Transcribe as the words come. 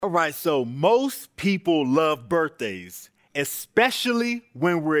All right, so most people love birthdays, especially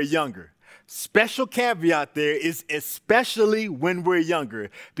when we're younger. Special caveat there is especially when we're younger,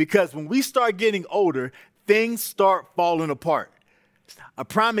 because when we start getting older, things start falling apart. A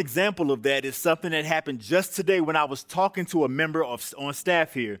prime example of that is something that happened just today when I was talking to a member on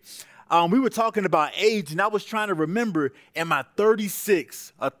staff here. We were talking about age, and I was trying to remember, am I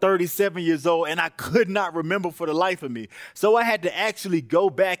 36 or 37 years old? And I could not remember for the life of me. So I had to actually go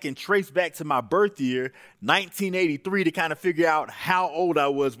back and trace back to my birth year, 1983, to kind of figure out how old I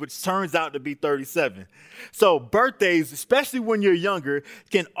was, which turns out to be 37. So birthdays, especially when you're younger,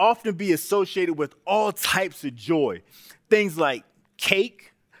 can often be associated with all types of joy. Things like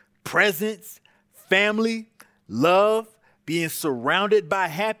cake, presents, family, love, being surrounded by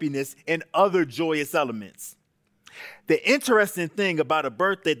happiness and other joyous elements. The interesting thing about a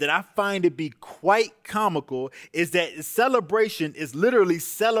birthday that I find to be quite comical is that the celebration is literally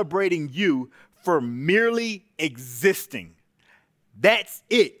celebrating you for merely existing. That's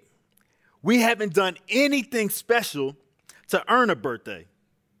it. We haven't done anything special to earn a birthday.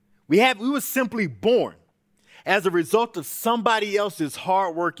 We were simply born as a result of somebody else's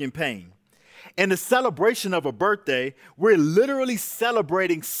hard work and pain. In the celebration of a birthday, we're literally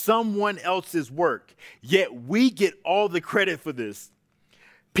celebrating someone else's work, yet we get all the credit for this.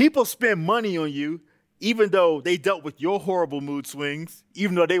 People spend money on you, even though they dealt with your horrible mood swings,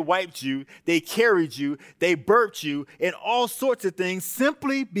 even though they wiped you, they carried you, they burped you, and all sorts of things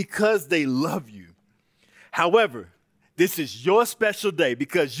simply because they love you. However, this is your special day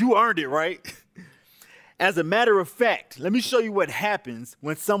because you earned it, right? As a matter of fact, let me show you what happens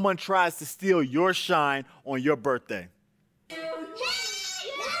when someone tries to steal your shine on your birthday.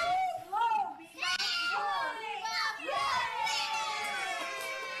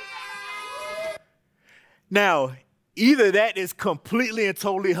 Now, either that is completely and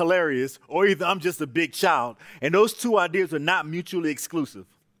totally hilarious, or either I'm just a big child, and those two ideas are not mutually exclusive.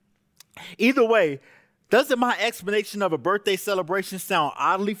 Either way, doesn't my explanation of a birthday celebration sound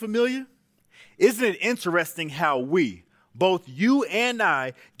oddly familiar? Isn't it interesting how we, both you and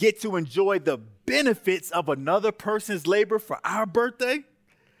I, get to enjoy the benefits of another person's labor for our birthday?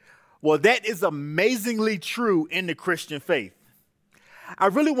 Well, that is amazingly true in the Christian faith. I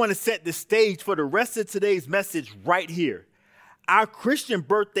really want to set the stage for the rest of today's message right here. Our Christian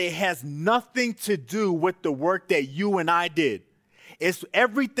birthday has nothing to do with the work that you and I did. It's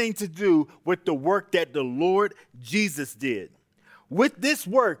everything to do with the work that the Lord Jesus did. With this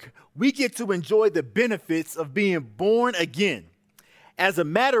work, we get to enjoy the benefits of being born again. As a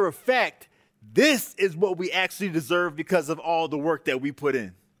matter of fact, this is what we actually deserve because of all the work that we put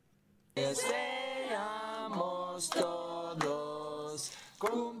in. Deseamos todos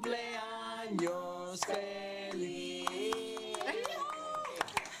cumpleaños feliz.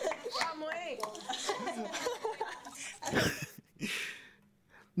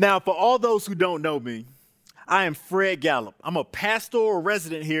 Now, for all those who don't know me, I am Fred Gallup. I'm a pastoral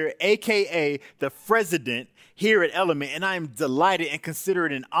resident here, a.k.a. the President here at Element, and I am delighted and consider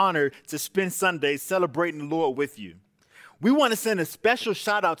it an honor to spend Sundays celebrating the Lord with you. We want to send a special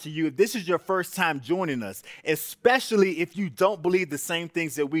shout out to you if this is your first time joining us, especially if you don't believe the same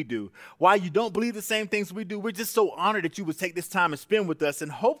things that we do. While you don't believe the same things we do, we're just so honored that you would take this time and spend with us,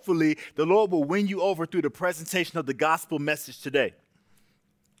 and hopefully the Lord will win you over through the presentation of the gospel message today.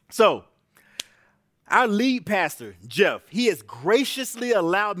 So, our lead pastor, Jeff, he has graciously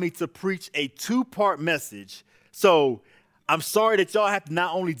allowed me to preach a two-part message. So I'm sorry that y'all have to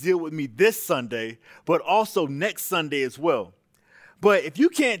not only deal with me this Sunday, but also next Sunday as well. But if you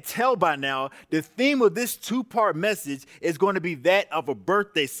can't tell by now, the theme of this two-part message is going to be that of a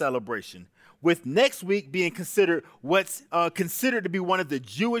birthday celebration, with next week being considered what's considered to be one of the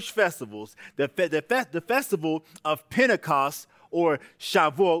Jewish festivals, the festival of Pentecost, or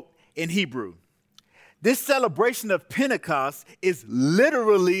Shavuot in Hebrew. This celebration of Pentecost is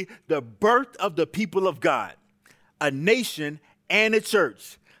literally the birth of the people of God, a nation and a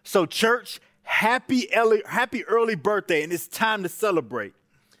church. So church, happy early birthday, and it's time to celebrate.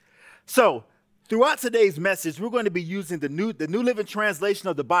 So throughout today's message, we're going to be using the New Living Translation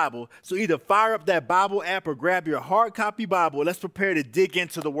of the Bible. So either fire up that Bible app or grab your hard copy Bible. Let's prepare to dig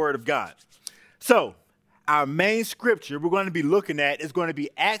into the Word of God. So our main scripture we're going to be looking at is going to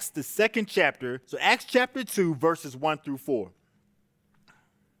be Acts, the second chapter. So Acts chapter 2, verses 1 through 4.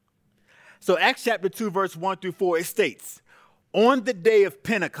 So Acts chapter 2, verse 1 through 4, it states, on the day of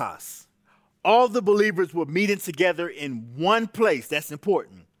Pentecost, all the believers were meeting together in one place. That's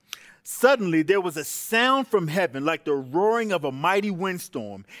important. Suddenly, there was a sound from heaven like the roaring of a mighty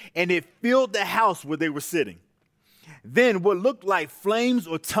windstorm, and it filled the house where they were sitting. Then what looked like flames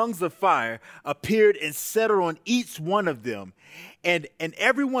or tongues of fire appeared and settled on each one of them. And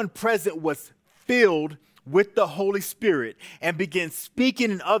everyone present was filled with the Holy Spirit and began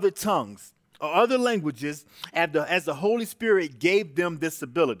speaking in other tongues or other languages as the Holy Spirit gave them this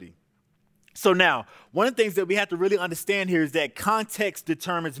ability. So now, one of the things that we have to really understand here is that context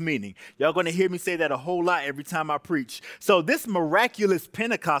determines meaning. Y'all going to hear me say that a whole lot every time I preach. So this miraculous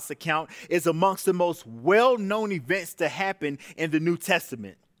Pentecost account is amongst the most well-known events to happen in the New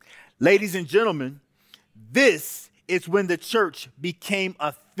Testament. Ladies and gentlemen, this is when the church became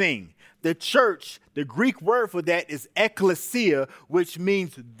a thing. The church, the Greek word for that is ekklesia, which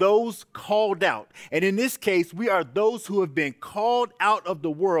means those called out. And in this case, we are those who have been called out of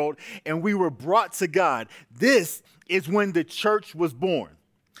the world and we were brought to God. This is when the church was born.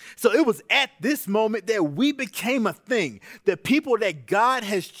 So it was at this moment that we became a thing, the people that God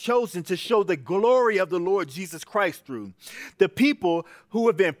has chosen to show the glory of the Lord Jesus Christ through, the people who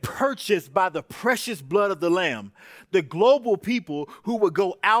have been purchased by the precious blood of the Lamb, the global people who would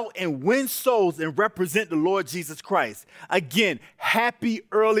go out and win souls and represent the Lord Jesus Christ. Again, happy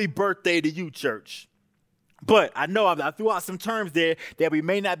early birthday to you, church. But I know I threw out some terms there that we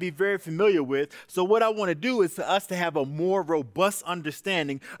may not be very familiar with. So what I want to do is for us to have a more robust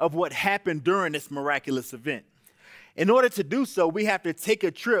understanding of what happened during this miraculous event. In order to do so, we have to take a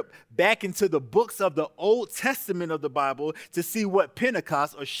trip back into the books of the Old Testament of the Bible to see what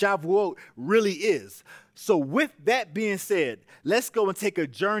Pentecost or Shavuot really is. So with that being said, let's go and take a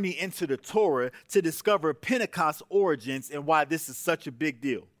journey into the Torah to discover Pentecost origins and why this is such a big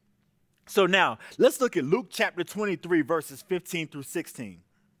deal. So now, let's look at Luke chapter 23, verses 15 through 16.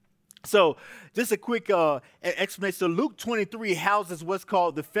 So just a quick explanation. So Luke 23 houses what's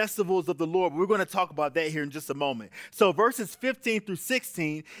called the festivals of the Lord. We're going to talk about that here in just a moment. So verses 15 through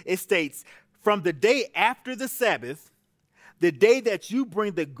 16, it states, from the day after the Sabbath, the day that you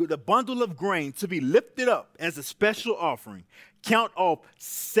bring the bundle of grain to be lifted up as a special offering, count off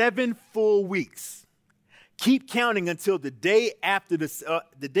 7 full weeks. Keep counting until the day after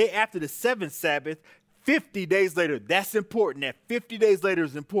the seventh Sabbath, 50 days later. That's important. That 50 days later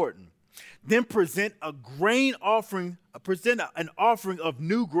is important. Then present a grain offering, an offering of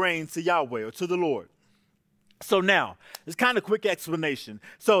new grain to Yahweh or to the Lord. So now, it's kind of quick explanation.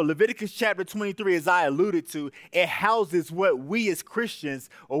 So Leviticus chapter 23, as I alluded to, it houses what we as Christians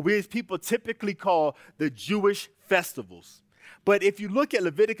or we as people typically call the Jewish festivals. But if you look at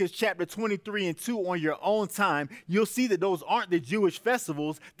Leviticus chapter 23 and 2 on your own time, you'll see that those aren't the Jewish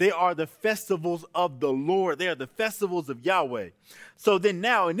festivals. They are the festivals of the Lord. They are the festivals of Yahweh. So then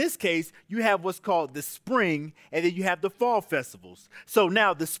now, in this case, you have what's called the spring, and then you have the fall festivals. So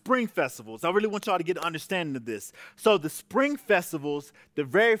now the spring festivals, I really want y'all to get an understanding of this. So the spring festivals, the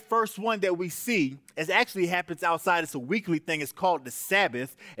very first one that we see, it actually happens outside. It's a weekly thing. It's called the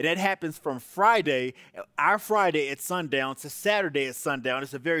Sabbath, and that happens from Friday, our Friday at sundown, to Saturday at sundown.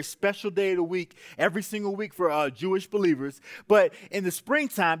 It's a very special day of the week, every single week for Jewish believers. But in the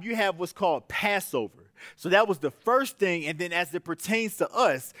springtime, you have what's called Passover. So that was the first thing, and then as it pertains to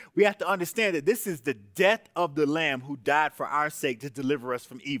us, we have to understand that this is the death of the Lamb who died for our sake to deliver us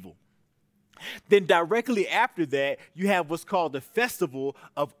from evil. Then directly after that, you have what's called the Festival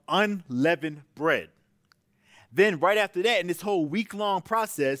of Unleavened Bread. Then right after that, in this whole week-long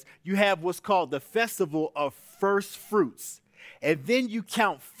process, you have what's called the Festival of First Fruits. And then you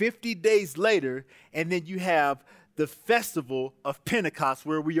count 50 days later, and then you have the festival of Pentecost,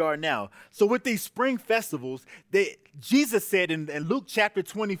 where we are now. So with these spring festivals, Jesus said in Luke chapter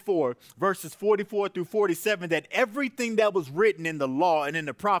 24, verses 44 through 47, that everything that was written in the law and in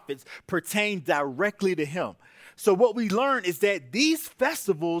the prophets pertained directly to him. So what we learn is that these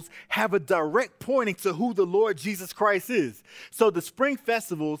festivals have a direct pointing to who the Lord Jesus Christ is. So the spring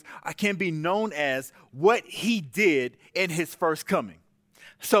festivals can be known as what he did in his first coming.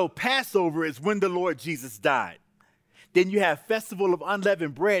 So Passover is when the Lord Jesus died. Then you have Festival of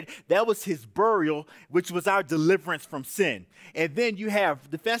Unleavened Bread. That was his burial, which was our deliverance from sin. And then you have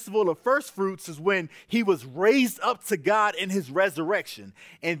the Festival of First Fruits is when he was raised up to God in his resurrection.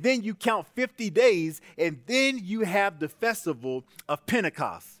 And then you count 50 days, and then you have the Festival of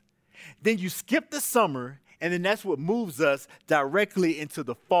Pentecost. Then you skip the summer, and then that's what moves us directly into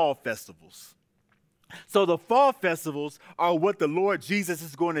the fall festivals. So the fall festivals are what the Lord Jesus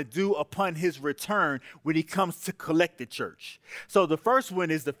is going to do upon his return when he comes to collect the church. So the first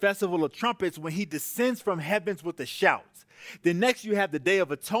one is the Festival of Trumpets, when he descends from heavens with a shout. Then next you have the Day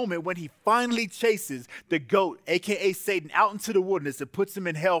of Atonement when he finally chases the goat, aka Satan, out into the wilderness and puts him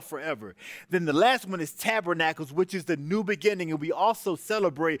in hell forever. Then the last one is Tabernacles, which is the new beginning, and we also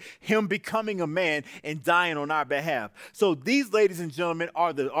celebrate him becoming a man and dying on our behalf. So these, ladies and gentlemen,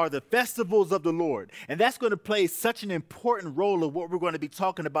 are the festivals of the Lord, and that's going to play such an important role of what we're going to be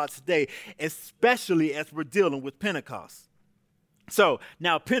talking about today, especially as we're dealing with Pentecost. So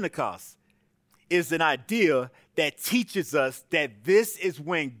now Pentecost is an idea that teaches us that this is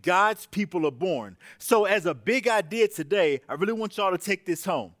when God's people are born. So as a big idea today, I really want y'all to take this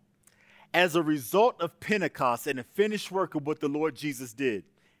home. As a result of Pentecost and the finished work of what the Lord Jesus did,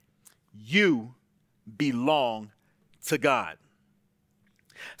 you belong to God.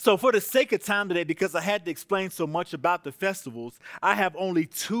 So for the sake of time today, because I had to explain so much about the festivals, I have only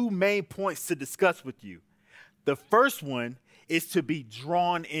two main points to discuss with you. The first one is to be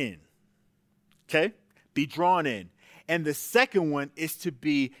drawn in. Okay? Be drawn in. And the second one is to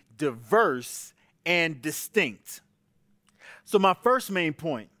be diverse and distinct. So my first main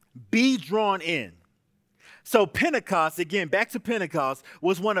point, be drawn in. So Pentecost, again, back to Pentecost,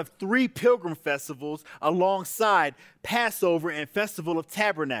 was one of three pilgrim festivals alongside Passover and Festival of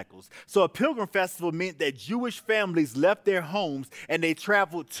Tabernacles. So a pilgrim festival meant that Jewish families left their homes and they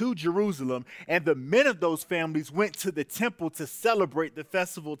traveled to Jerusalem, and the men of those families went to the temple to celebrate the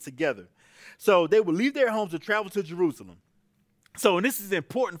festival together. So they would leave their homes and travel to Jerusalem. So, and this is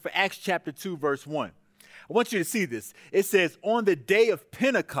important for Acts chapter 2, verse 1. I want you to see this. It says, on the day of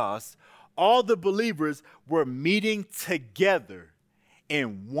Pentecost, all the believers were meeting together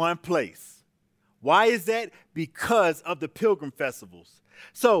in one place. Why is that? Because of the pilgrim festivals.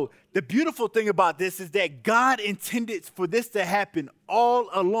 So the beautiful thing about this is that God intended for this to happen all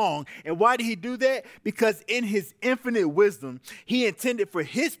along. And why did he do that? Because in his infinite wisdom, he intended for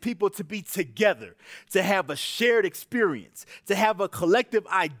his people to be together, to have a shared experience, to have a collective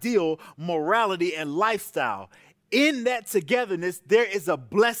ideal, morality, and lifestyle. In that togetherness, there is a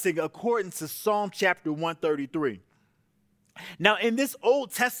blessing according to Psalm chapter 133. Now, in this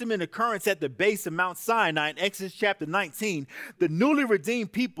Old Testament occurrence at the base of Mount Sinai in Exodus chapter 19, the newly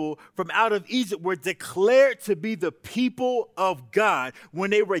redeemed people from out of Egypt were declared to be the people of God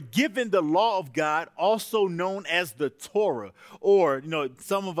when they were given the law of God, also known as the Torah, or,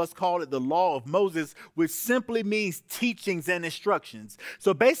 some of us call it the law of Moses, which simply means teachings and instructions.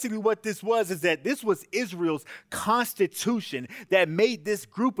 So basically what this was is that this was Israel's constitution that made this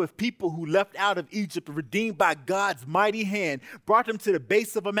group of people who left out of Egypt, redeemed by God's mighty hand, brought them to the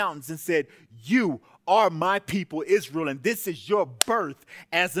base of the mountains and said, you are my people, Israel, and this is your birth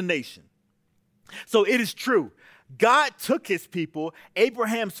as a nation. So it is true. God took his people,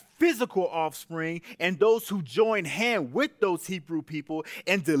 Abraham's physical offspring, and those who joined hand with those Hebrew people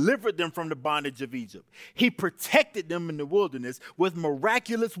and delivered them from the bondage of Egypt. He protected them in the wilderness with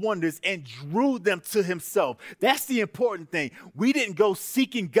miraculous wonders and drew them to himself. That's the important thing. We didn't go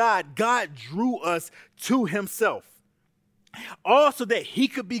seeking God. God drew us to himself. Also that he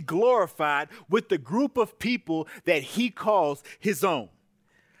could be glorified with the group of people that he calls his own.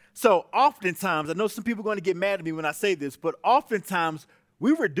 So oftentimes, I know some people are going to get mad at me when I say this, but oftentimes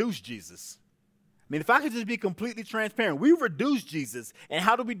we reduce Jesus. I mean, if I could just be completely transparent, we reduce Jesus. And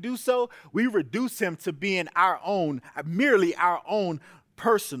how do we do so? We reduce him to being merely our own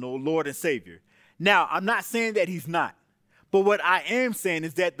personal Lord and Savior. Now, I'm not saying that he's not, but what I am saying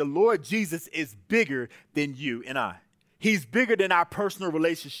is that the Lord Jesus is bigger than you and I. He's bigger than our personal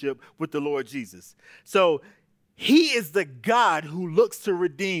relationship with the Lord Jesus. So he is the God who looks to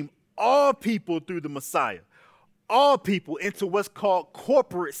redeem all people through the Messiah, all people into what's called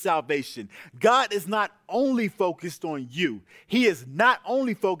corporate salvation. God is not only focused on you. He is not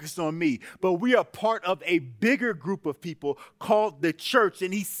only focused on me, but we are part of a bigger group of people called the church,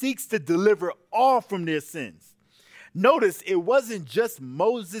 and he seeks to deliver all from their sins. Notice it wasn't just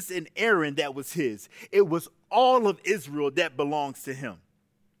Moses and Aaron that was his. It was all of Israel that belongs to him.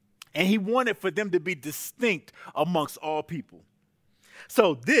 And he wanted for them to be distinct amongst all people.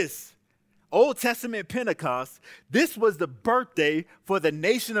 So this Old Testament Pentecost, this was the birthday for the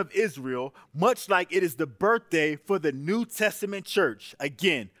nation of Israel, much like it is the birthday for the New Testament church.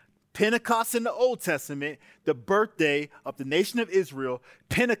 Again, Pentecost in the Old Testament, the birthday of the nation of Israel.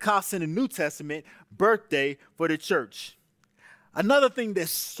 Pentecost in the New Testament, birthday for the church. Another thing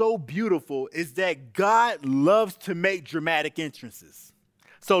that's so beautiful is that God loves to make dramatic entrances.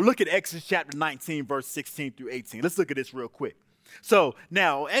 So look at Exodus chapter 19, verse 16 through 18. Let's look at this real quick. So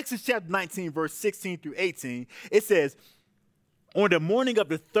now, Exodus chapter 19, verse 16 through 18, it says, on the morning of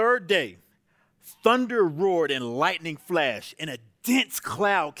the third day, thunder roared and lightning flashed, and a dense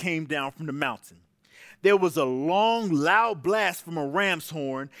cloud came down from the mountain. there was a long, loud blast from a ram's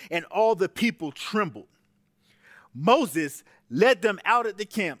horn, and all the people trembled. Moses led them out at the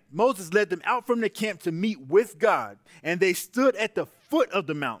camp. Moses led them out from the camp to meet with God, and they stood at the foot of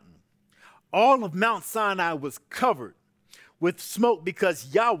the mountain. All of Mount Sinai was covered with smoke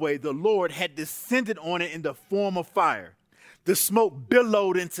because Yahweh, the Lord, had descended on it in the form of fire. The smoke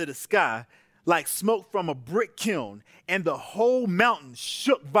billowed into the sky like smoke from a brick kiln, and the whole mountain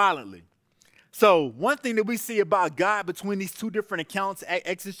shook violently. So one thing that we see about God between these two different accounts,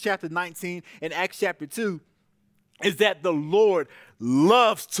 Exodus chapter 19 and Acts chapter 2, is that the Lord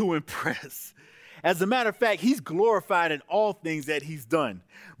loves to impress. As a matter of fact, he's glorified in all things that he's done,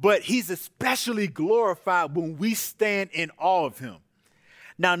 but he's especially glorified when we stand in awe of him.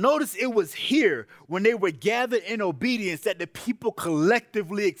 Now, notice it was here when they were gathered in obedience that the people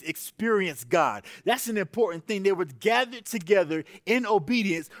collectively experienced God. That's an important thing. They were gathered together in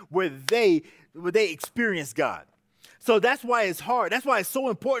obedience where they experienced God. So that's why it's hard. That's why it's so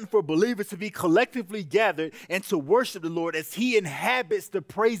important for believers to be collectively gathered and to worship the Lord as he inhabits the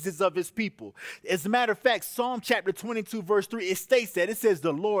praises of his people. As a matter of fact, Psalm chapter 22, verse 3, it states that. It says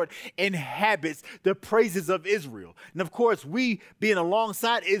the Lord inhabits the praises of Israel. And of course, we being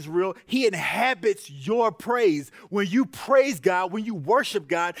alongside Israel, he inhabits your praise. When you praise God, when you worship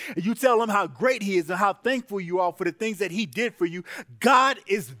God, and you tell him how great he is and how thankful you are for the things that he did for you, God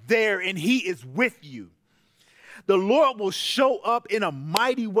is there and he is with you. The Lord will show up in a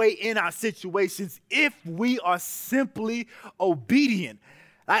mighty way in our situations if we are simply obedient.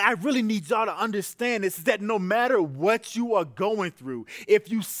 I really need y'all to understand this, is that no matter what you are going through,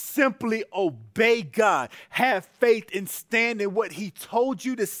 if you simply obey God, have faith and stand in what he told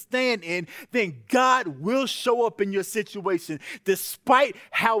you to stand in, then God will show up in your situation. Despite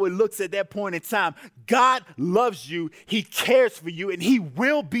how it looks at that point in time, God loves you, he cares for you, and he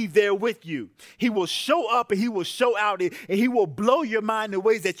will be there with you. He will show up and he will show out and he will blow your mind in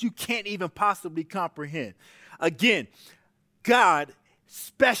ways that you can't even possibly comprehend. Again, God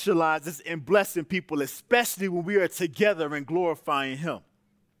specializes in blessing people, especially when we are together and glorifying him.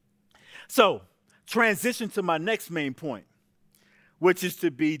 So, transition to my next main point, which is to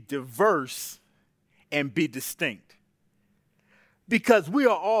be diverse and be distinct. Because we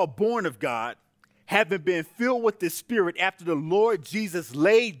are all born of God, having been filled with the Spirit after the Lord Jesus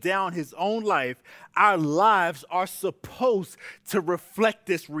laid down his own life, our lives are supposed to reflect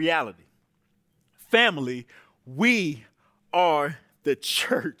this reality. Family, we are the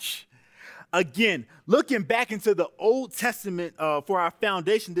church. Again, looking back into the Old Testament for our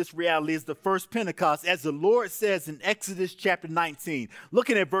foundation, this reality is the first Pentecost, as the Lord says in Exodus chapter 19,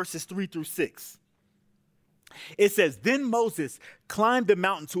 looking at verses 3 through 6. It says, "Then Moses climbed the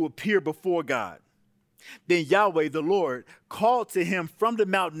mountain to appear before God. Then Yahweh, the Lord, called to him from the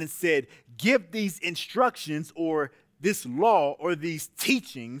mountain and said, 'Give these instructions or this law or these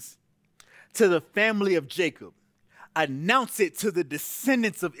teachings to the family of Jacob. Announce it to the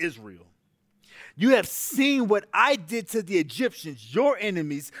descendants of Israel. You have seen what I did to the Egyptians, your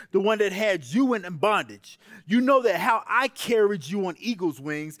enemies, the one that had you in bondage. You know that how I carried you on eagle's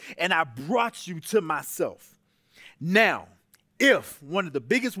wings and I brought you to myself. Now, if,'" one of the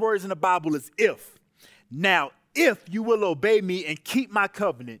biggest words in the Bible is if. "Now, if you will obey me and keep my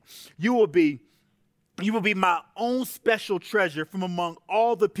covenant, you will be my own special treasure from among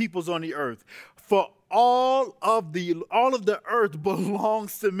all the peoples on the earth. For all of the earth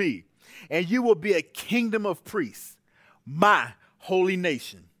belongs to me, and you will be a kingdom of priests, my holy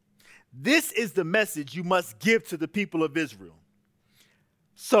nation. This is the message you must give to the people of Israel."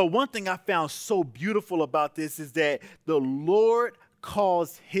 So one thing I found so beautiful about this is that the Lord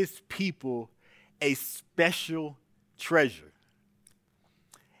calls his people a special treasure.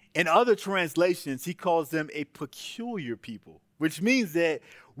 In other translations, he calls them a peculiar people, which means that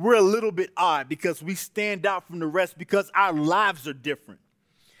we're a little bit odd because we stand out from the rest because our lives are different.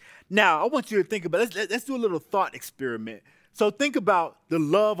 Now, I want you to think about, let's do a little thought experiment. So think about the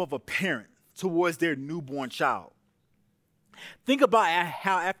love of a parent towards their newborn child. Think about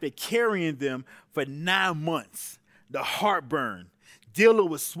how after carrying them for 9 months, the heartburn, dealing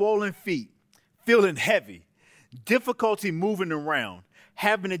with swollen feet, feeling heavy, difficulty moving around,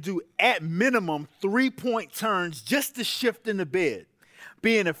 having to do at minimum 3-point turns just to shift in the bed,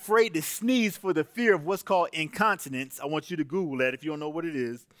 being afraid to sneeze for the fear of what's called incontinence. I want you to Google that if you don't know what it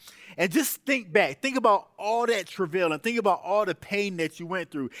is. And just think back. Think about all that travail and think about all the pain that you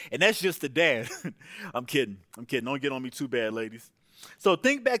went through. And that's just the dad. I'm kidding. Don't get on me too bad, ladies. So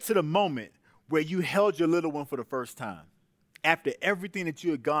think back to the moment where you held your little one for the first time. After everything that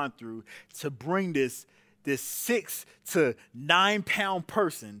you had gone through to bring this 6 to 9 pound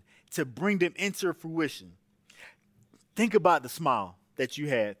person to bring them into fruition. Think about the smile that you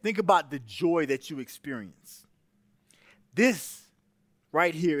had. Think about the joy that you experienced. This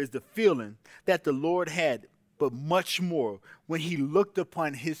right here is the feeling that the Lord had, but much more when he looked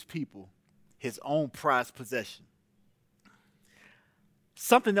upon his people, his own prized possession.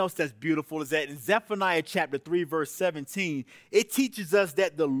 Something else that's beautiful is that in Zephaniah chapter 3, verse 17, it teaches us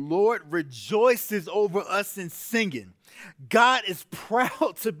that the Lord rejoices over us in singing. God is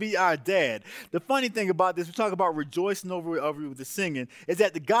proud to be our dad. The funny thing about this, we talk about rejoicing over the singing, is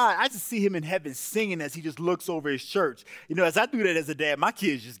that the God, I just see him in heaven singing as he just looks over his church. You know, as I do that as a dad, my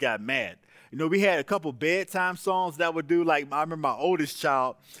kids just got mad. You know, we had a couple bedtime songs that I would do. Like, I remember my oldest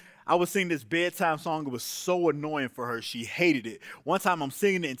child, I was singing this bedtime song. It was so annoying for her. She hated it. One time I'm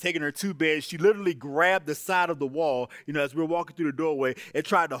singing it and taking her to bed. She literally grabbed the side of the wall, you know, as we were walking through the doorway and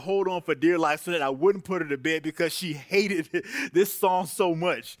tried to hold on for dear life so that I wouldn't put her to bed because she hated this song so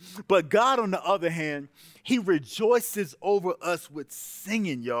much. But God, on the other hand, he rejoices over us with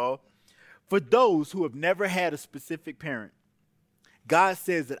singing, y'all. For those who have never had a specific parent, God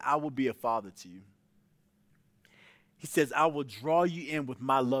says that I will be a father to you. He says, I will draw you in with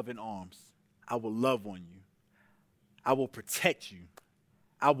my loving arms. I will love on you. I will protect you.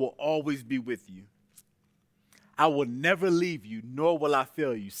 I will always be with you. I will never leave you, nor will I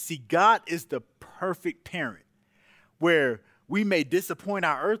fail you. See, God is the perfect parent where we may disappoint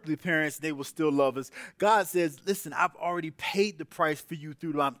our earthly parents, they will still love us. God says, listen, I've already paid the price for you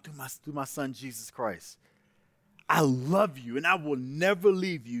through my son, Jesus Christ. I love you, and I will never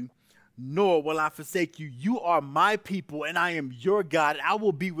leave you, nor will I forsake you. You are my people, and I am your God. I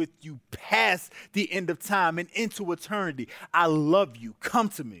will be with you past the end of time and into eternity. I love you. Come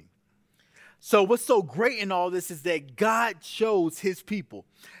to me. So what's so great in all this is that God chose his people,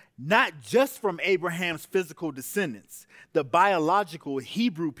 not just from Abraham's physical descendants, the biological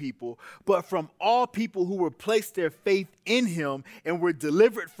Hebrew people, but from all people who were placed their faith in him and were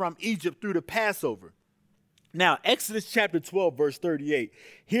delivered from Egypt through the Passover. Now, Exodus chapter 12, verse 38,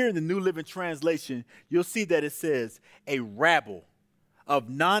 here in the New Living Translation, you'll see that it says, a rabble of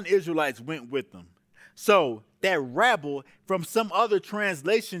non-Israelites went with them. So that rabble, from some other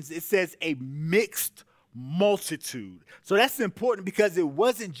translations, it says a mixed multitude. So that's important because it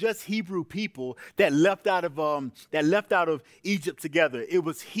wasn't just Hebrew people that left out of Egypt together. It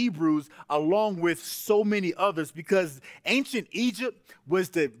was Hebrews along with so many others, because ancient Egypt was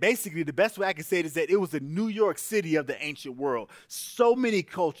basically the best way I can say it is that it was the New York City of the ancient world. So many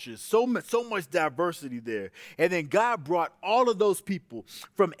cultures, so much diversity there. And then God brought all of those people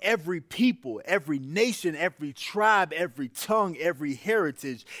from every people, every nation, every tribe, every tongue, every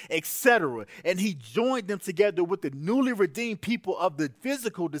heritage, etc. And he joined them together with the newly redeemed people of the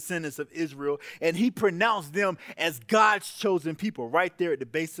physical descendants of Israel, and he pronounced them as God's chosen people right there at the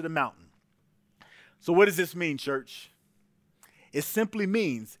base of the mountain. So what does this mean, church? It simply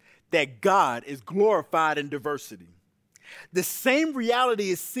means that God is glorified in diversity. The same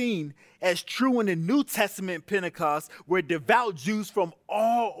reality is seen as true in the New Testament Pentecost, where devout Jews from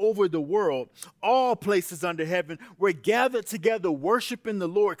all over the world, all places under heaven, were gathered together worshiping the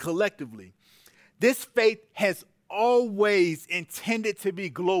Lord collectively. This faith has always intended to be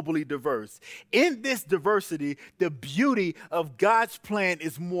globally diverse. In this diversity, the beauty of God's plan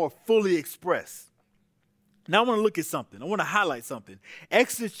is more fully expressed. Now I want to look at something. I want to highlight something.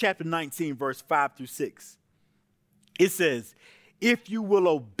 Exodus chapter 19, verse 5 through 6. It says, if you will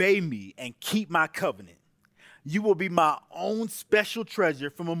obey me and keep my covenant, you will be my own special treasure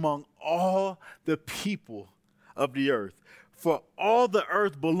from among all the people of the earth. For all the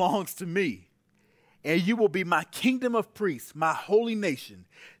earth belongs to me. And you will be my kingdom of priests, my holy nation.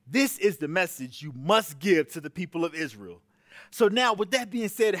 This is the message you must give to the people of Israel. So now, with that being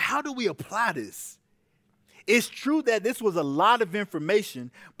said, how do we apply this? It's true that this was a lot of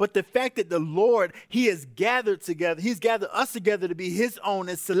information, but the fact that the Lord, he has gathered us together to be his own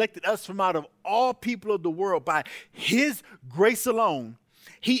and selected us from out of all people of the world by his grace alone,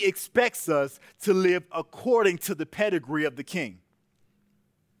 he expects us to live according to the pedigree of the king.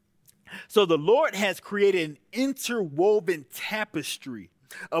 So the Lord has created an interwoven tapestry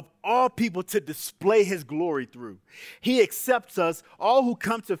of all people to display his glory through. He accepts us, all who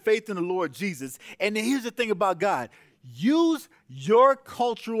come to faith in the Lord Jesus. And then here's the thing about God. Use your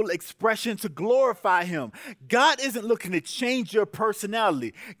cultural expression to glorify him. God isn't looking to change your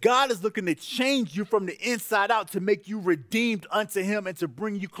personality. God is looking to change you from the inside out to make you redeemed unto him and to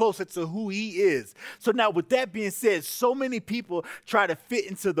bring you closer to who he is. So now with that being said, so many people try to fit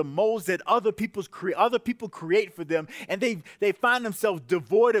into the molds that other people create for them, and they find themselves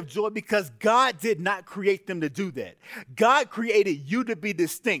devoid of joy because God did not create them to do that. God created you to be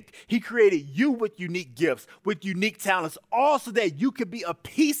distinct. He created you with unique gifts, with unique talents, all so that you could be a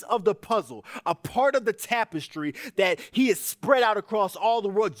piece of the puzzle, a part of the tapestry that he has spread out across all the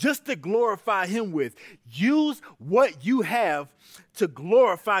world just to glorify him with. Use what you have to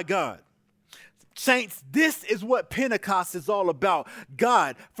glorify God. Saints, this is what Pentecost is all about.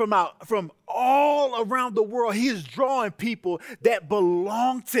 God, from all around the world, he is drawing people that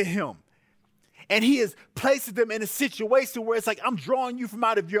belong to him. And he is placing them in a situation where it's like, I'm drawing you from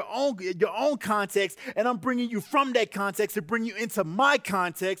out of your own context, and I'm bringing you from that context to bring you into my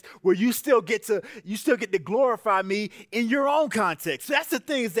context where you still get to glorify me in your own context. So that's the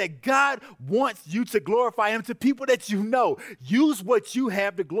thing, is that God wants you to glorify him to people that you know. Use what you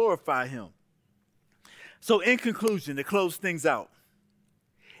have to glorify him. So in conclusion, to close things out,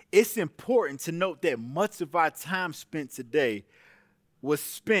 it's important to note that much of our time spent today was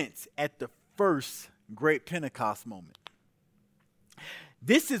spent at the first great Pentecost moment.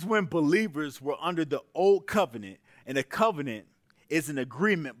 This is when believers were under the old covenant, and a covenant is an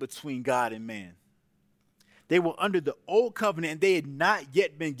agreement between God and man. They were under the old covenant, and they had not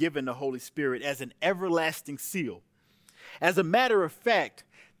yet been given the Holy Spirit as an everlasting seal. As a matter of fact,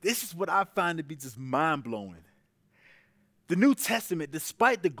 this is what I find to be just mind-blowing. The New Testament,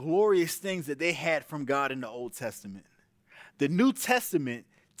 despite the glorious things that they had from God in the Old Testament, the New Testament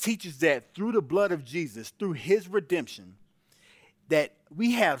teaches that through the blood of Jesus, through his redemption, that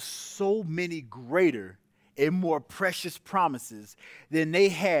we have so many greater and more precious promises than they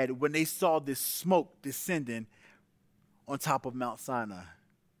had when they saw this smoke descending on top of Mount Sinai.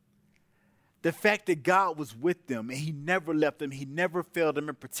 The fact that God was with them and he never left them, he never failed them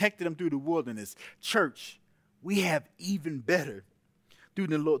and protected them through the wilderness. Church, we have even better through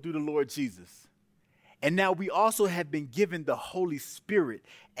the Lord Jesus. And now we also have been given the Holy Spirit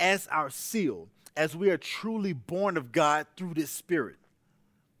as our seal, as we are truly born of God through this Spirit.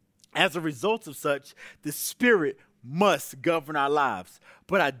 As a result of such, the Spirit must govern our lives.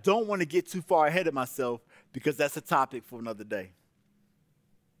 But I don't want to get too far ahead of myself because that's a topic for another day.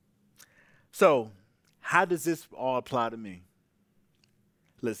 So, how does this all apply to me?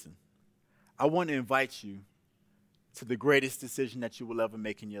 Listen, I want to invite you to the greatest decision that you will ever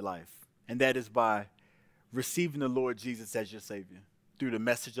make in your life, and that is by receiving the Lord Jesus as your Savior through the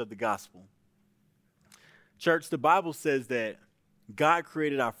message of the gospel. Church, the Bible says that God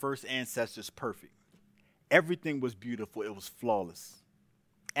created our first ancestors perfect. Everything was beautiful. It was flawless.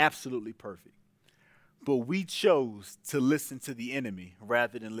 Absolutely perfect. But we chose to listen to the enemy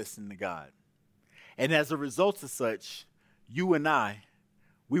rather than listen to God. And as a result of such, you and I,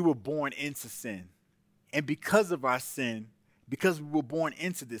 we were born into sin. And because of our sin, because we were born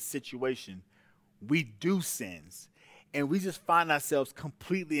into this situation, we do sins. And we just find ourselves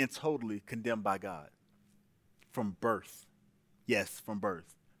completely and totally condemned by God from birth. Yes, from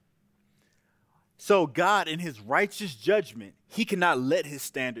birth. So God, in his righteous judgment, he cannot let his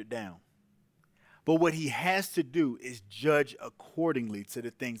standard down. But what he has to do is judge accordingly to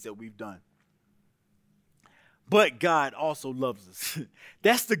the things that we've done. But God also loves us.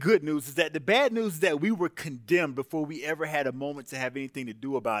 That's the good news. Is that the bad news is that we were condemned before we ever had a moment to have anything to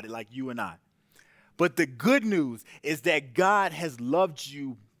do about it, like you and I. But the good news is that God has loved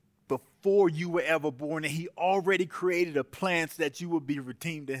you before you were ever born, and he already created a plan so that you would be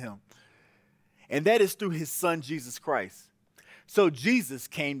redeemed to him. And that is through his son, Jesus Christ. So Jesus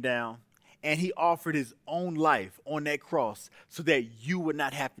came down and he offered his own life on that cross so that you would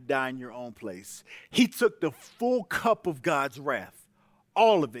not have to die in your own place. He took the full cup of God's wrath,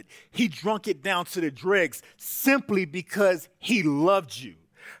 all of it. He drank it down to the dregs simply because he loved you.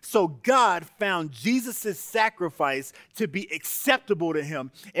 So God found Jesus' sacrifice to be acceptable to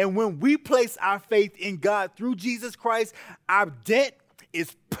him. And when we place our faith in God through Jesus Christ, our debt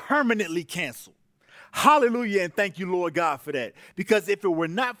is permanently canceled. Hallelujah, and thank you, Lord God, for that. Because if it were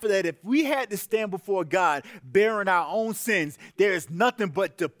not for that, if we had to stand before God bearing our own sins, there is nothing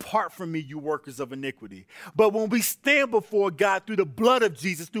but depart from me, you workers of iniquity. But when we stand before God through the blood of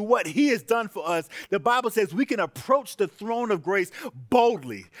Jesus, through what he has done for us, the Bible says we can approach the throne of grace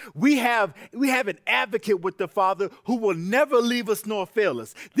boldly. We have an advocate with the Father who will never leave us nor fail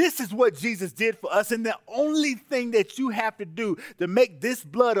us. This is what Jesus did for us, and the only thing that you have to do to make this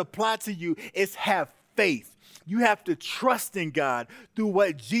blood apply to you is have faith. You have to trust in God through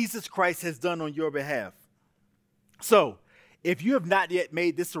what Jesus Christ has done on your behalf. So, if you have not yet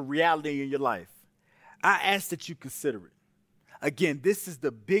made this a reality in your life, I ask that you consider it. Again, this is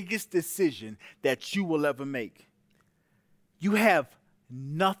the biggest decision that you will ever make. You have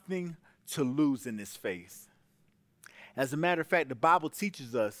nothing to lose in this faith. As a matter of fact, the Bible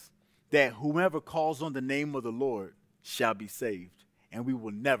teaches us that whoever calls on the name of the Lord shall be saved, and we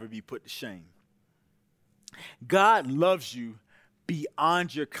will never be put to shame. God loves you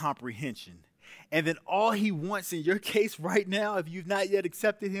beyond your comprehension. And then all he wants in your case right now, if you've not yet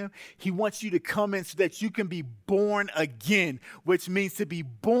accepted him, he wants you to come in so that you can be born again, which means to be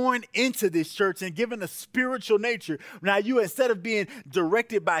born into this church and given a spiritual nature. Now, you, instead of being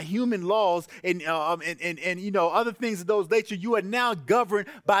directed by human laws and other things of those nature, you are now governed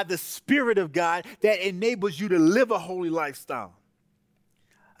by the Spirit of God that enables you to live a holy lifestyle.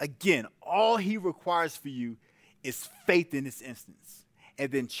 Again, all he requires for you is faith in this instance.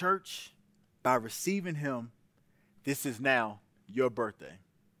 And then, church, by receiving him, this is now your birthday.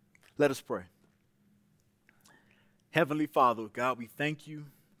 Let us pray. Heavenly Father, God, we thank you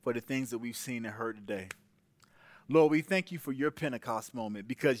for the things that we've seen and heard today. Lord, we thank you for your Pentecost moment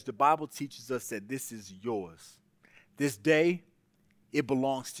because the Bible teaches us that this is yours. This day, it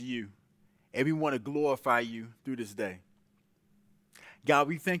belongs to you, and we want to glorify you through this day. God,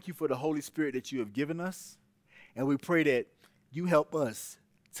 we thank you for the Holy Spirit that you have given us, and we pray that you help us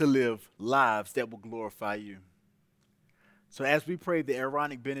to live lives that will glorify you. So as we pray the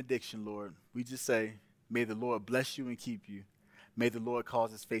Aaronic benediction, Lord, we just say, may the Lord bless you and keep you. May the Lord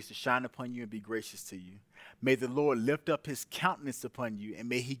cause his face to shine upon you and be gracious to you. May the Lord lift up his countenance upon you, and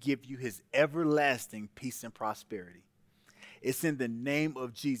may he give you his everlasting peace and prosperity. It's in the name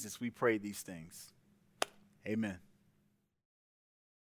of Jesus we pray these things. Amen.